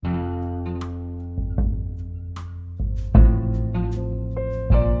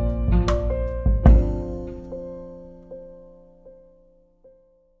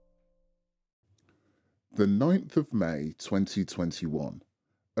The 9th of May 2021,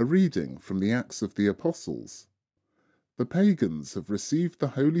 a reading from the Acts of the Apostles. The pagans have received the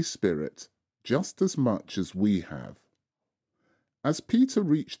Holy Spirit just as much as we have. As Peter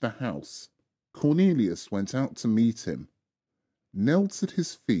reached the house, Cornelius went out to meet him, knelt at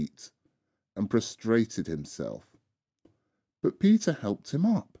his feet, and prostrated himself. But Peter helped him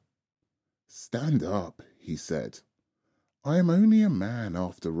up. "Stand up," he said. "I am only a man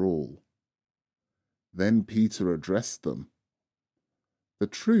after all." Then Peter addressed them. "The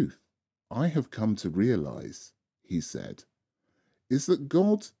truth I have come to realize," he said, "is that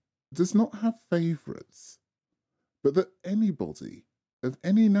God does not have favorites, but that anybody of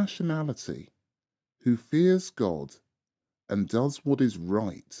any nationality who fears God and does what is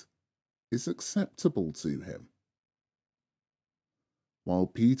right is acceptable to him." While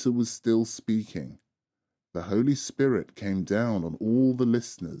Peter was still speaking, the Holy Spirit came down on all the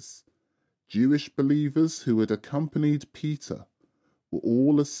listeners. Jewish believers who had accompanied Peter were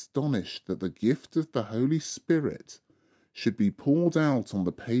all astonished that the gift of the Holy Spirit should be poured out on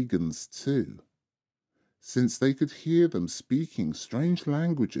the pagans too, since they could hear them speaking strange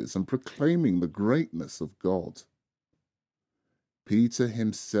languages and proclaiming the greatness of God. Peter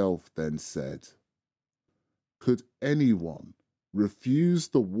himself then said, "Could anyone refuse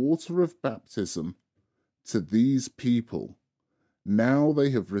the water of baptism to these people? Now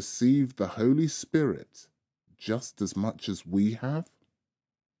they have received the Holy Spirit just as much as we have."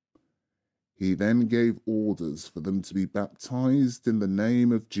 He then gave orders for them to be baptized in the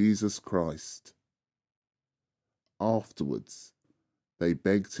name of Jesus Christ. Afterwards, they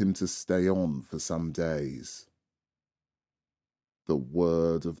begged him to stay on for some days. The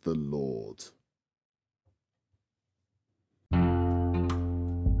word of the Lord.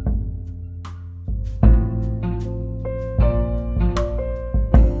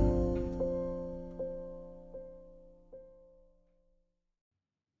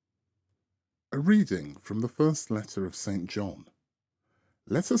 A reading from the first letter of St. John.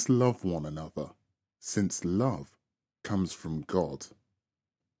 Let us love one another, since love comes from God.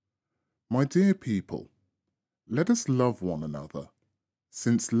 My dear people, let us love one another,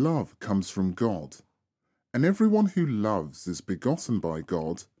 since love comes from God, and everyone who loves is begotten by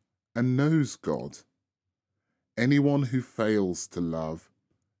God and knows God. Anyone who fails to love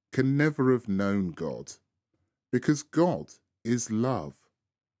can never have known God, because God is love.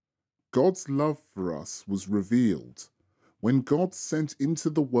 God's love for us was revealed when God sent into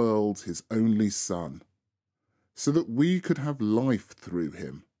the world his only Son, so that we could have life through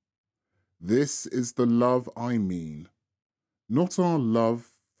him. This is the love I mean, not our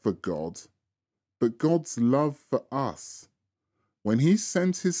love for God, but God's love for us, when he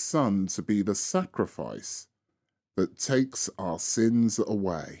sent his Son to be the sacrifice that takes our sins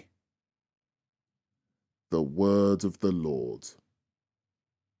away. The word of the Lord.